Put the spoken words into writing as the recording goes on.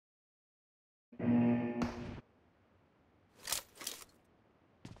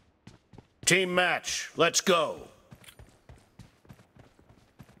Team match, let's go.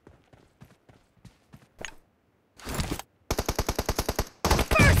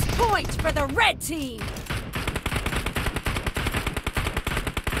 First point for the red team.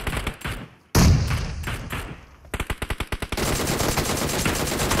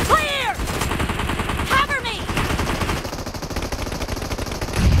 Clear! Cover me!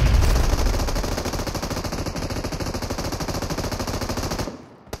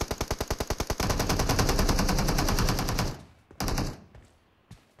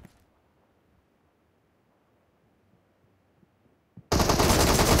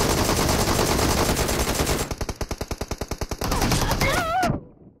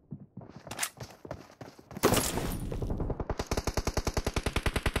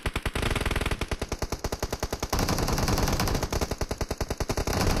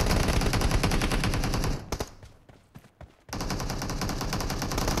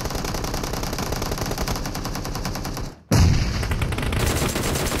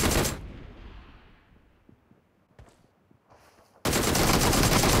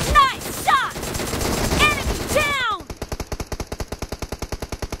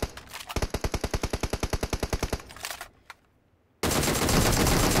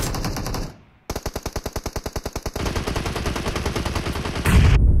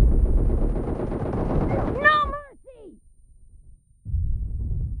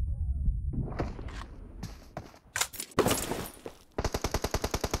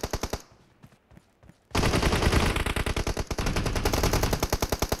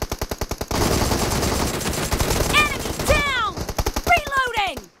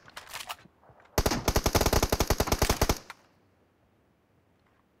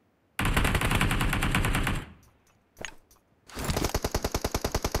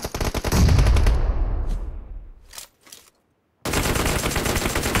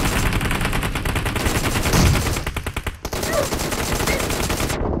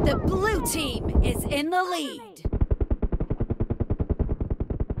 The blue team is in the lead.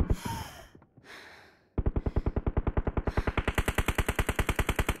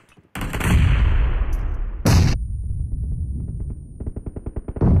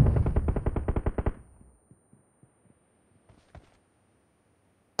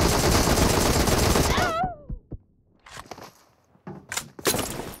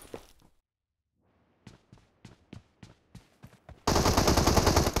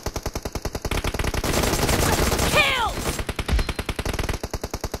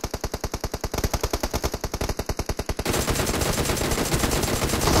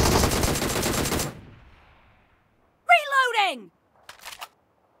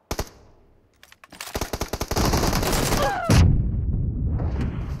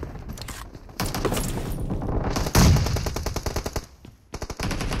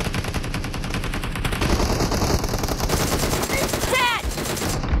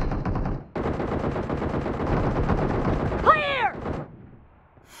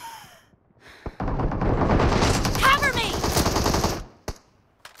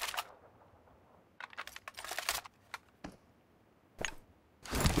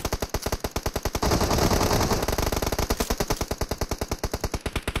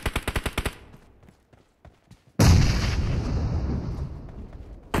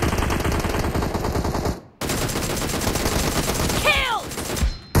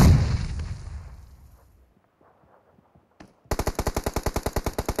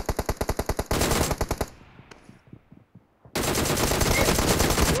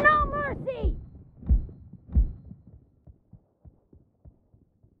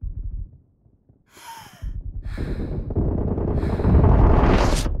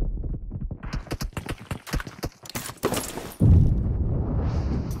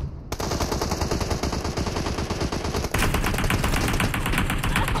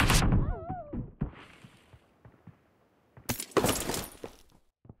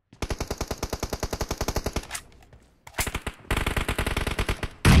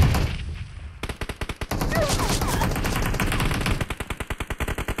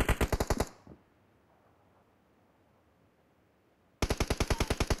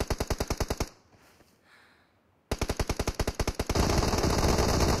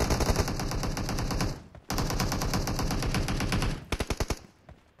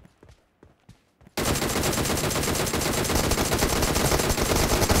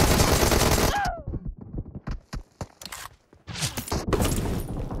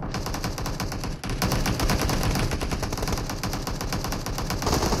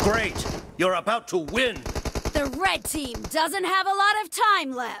 Great! You're about to win! The red team doesn't have a lot of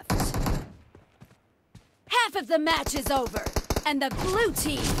time left. Half of the match is over, and the blue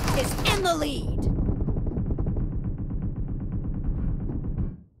team is in the lead.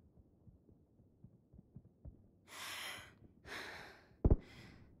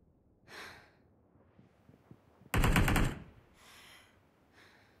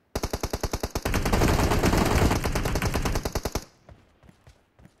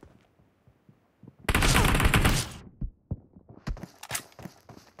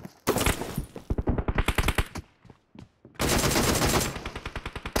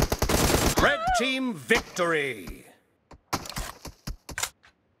 Red team victory!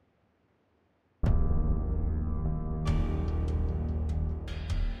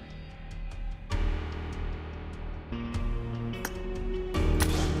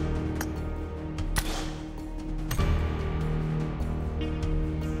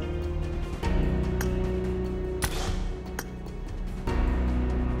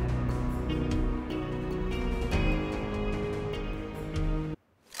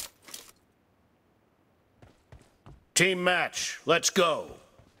 Team match, let's go.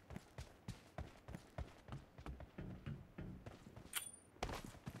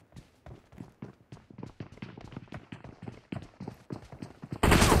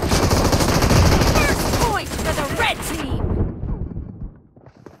 First point for the red team.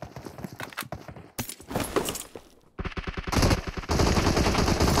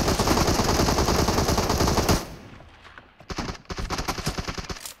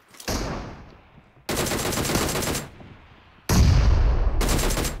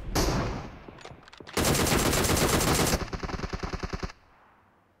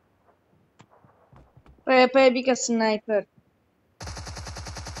 Pwede ka sniper.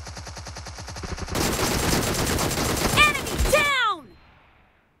 Enemy down!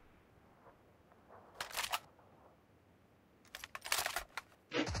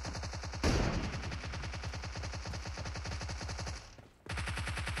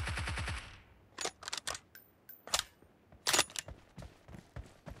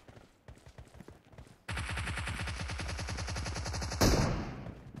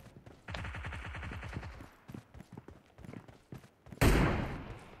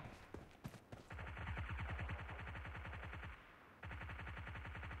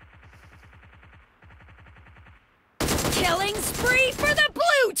 Killing spree for the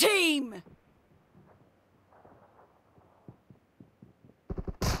blue team!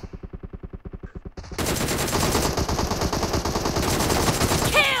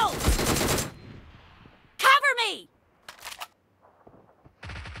 Kill! Cover me!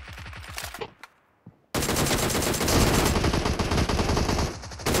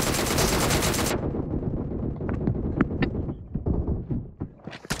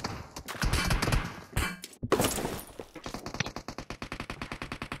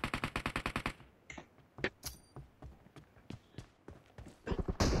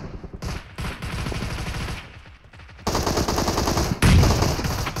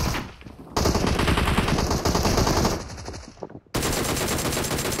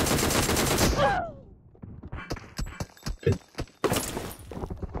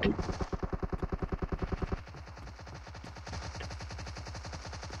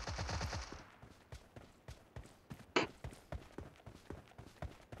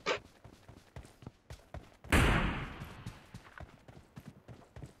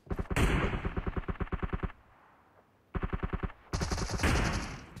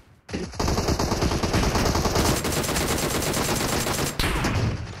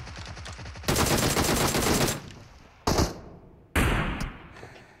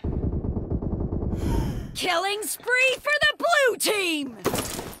 Killing spree for the blue team!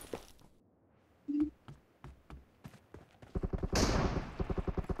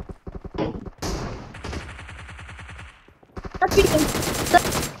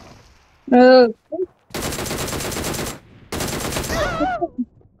 Oh.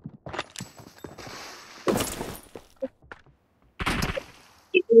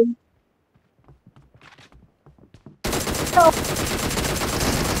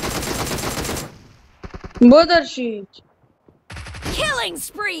 Border sheet. Killing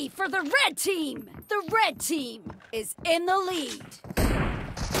spree for the red team! The red team is in the lead.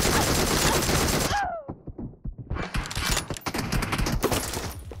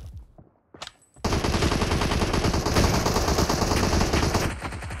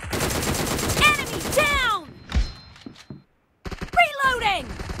 Enemy down! Reloading!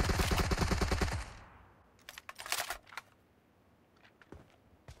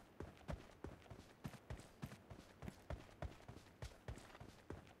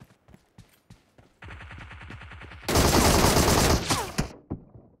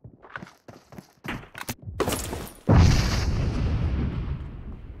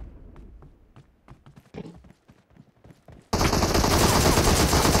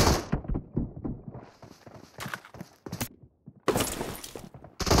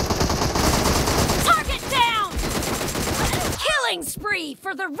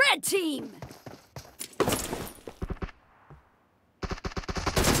 spree for the red team!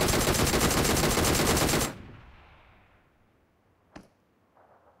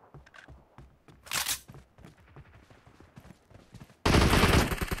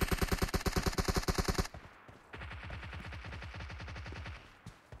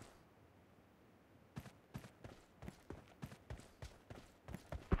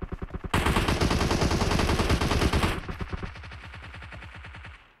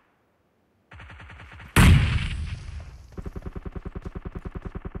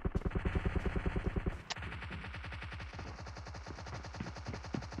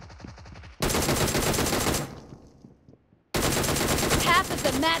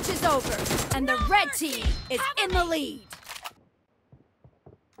 The match is over, and the red team is in the lead.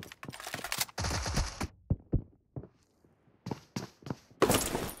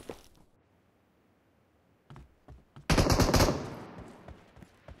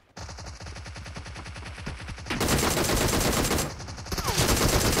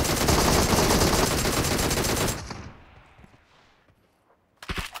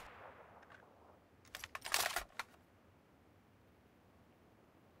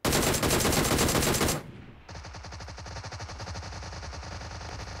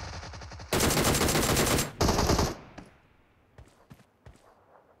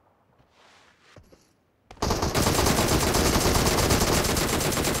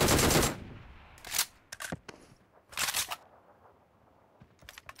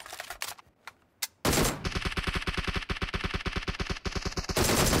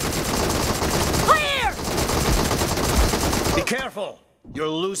 Careful! You're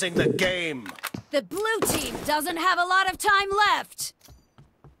losing the game! The blue team doesn't have a lot of time left!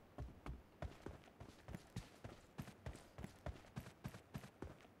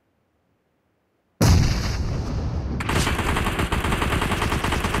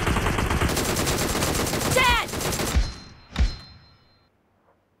 Dead!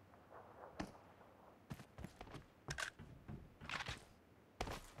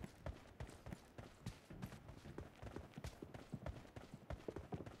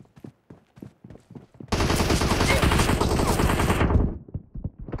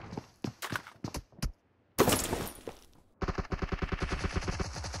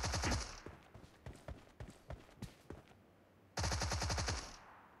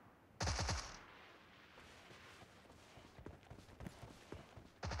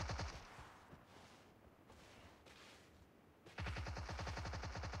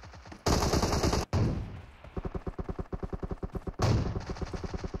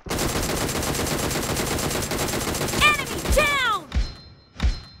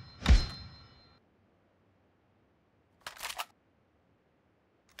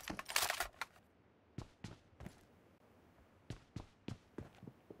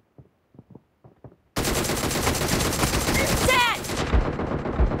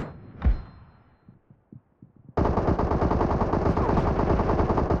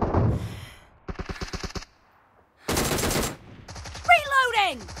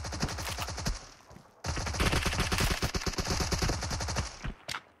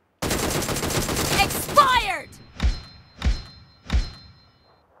 Expired!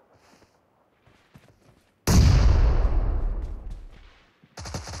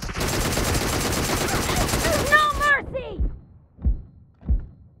 No mercy!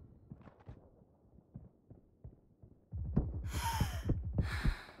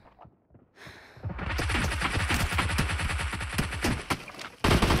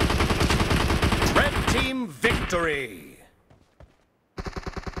 Red team victory!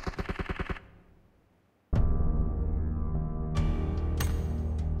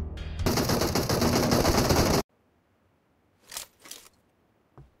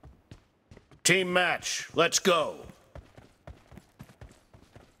 Team match, let's go.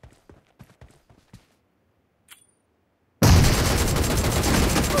 The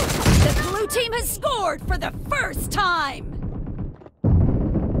blue team has scored for the first time!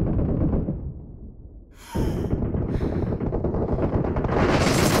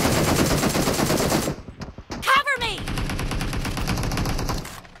 Cover me!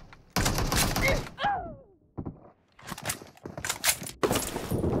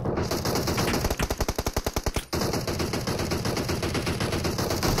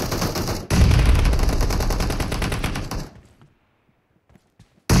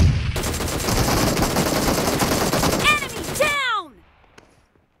 Enemy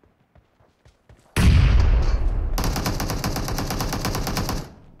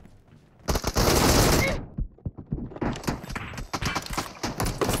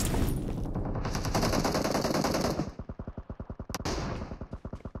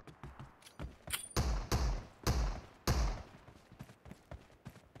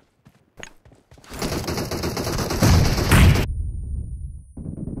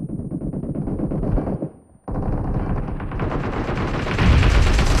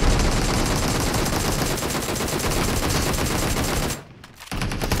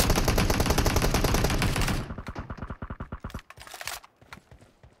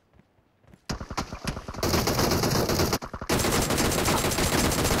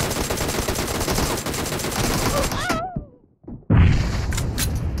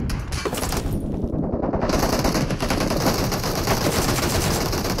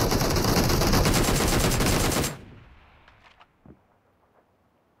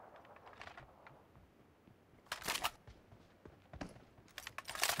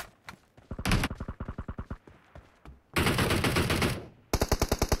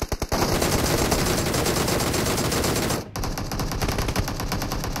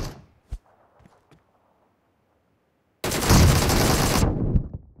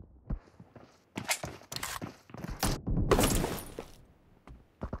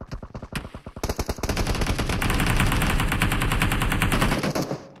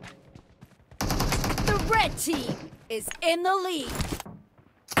team is in the lead.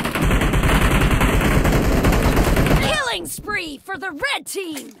 Killing spree for the red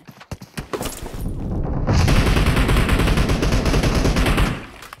team.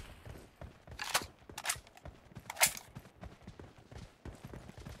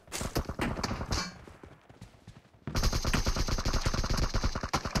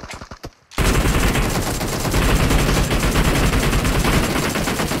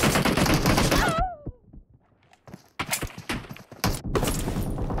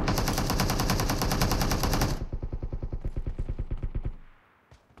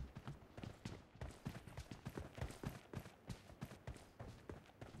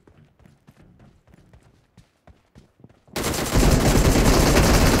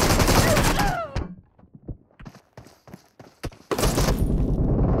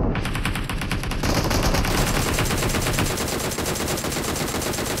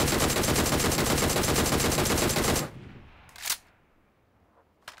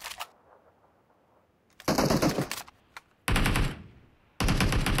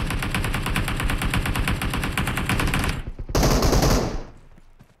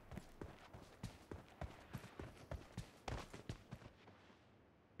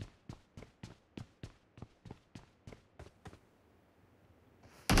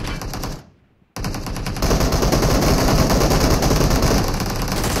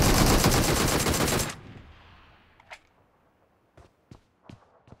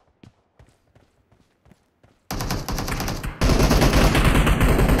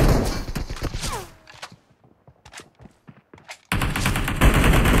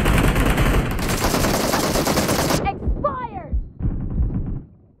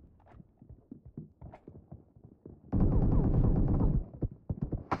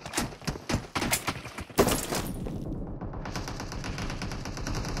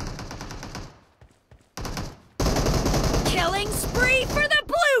 Killing spree for the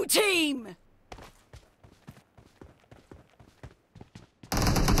blue team!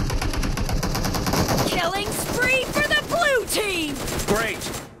 Killing spree for the blue team!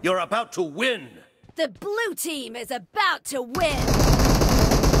 Great! You're about to win! The blue team is about to win!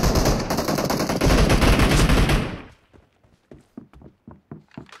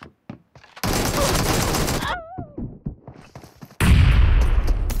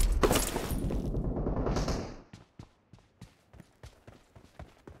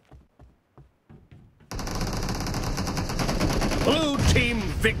 Blue team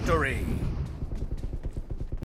victory!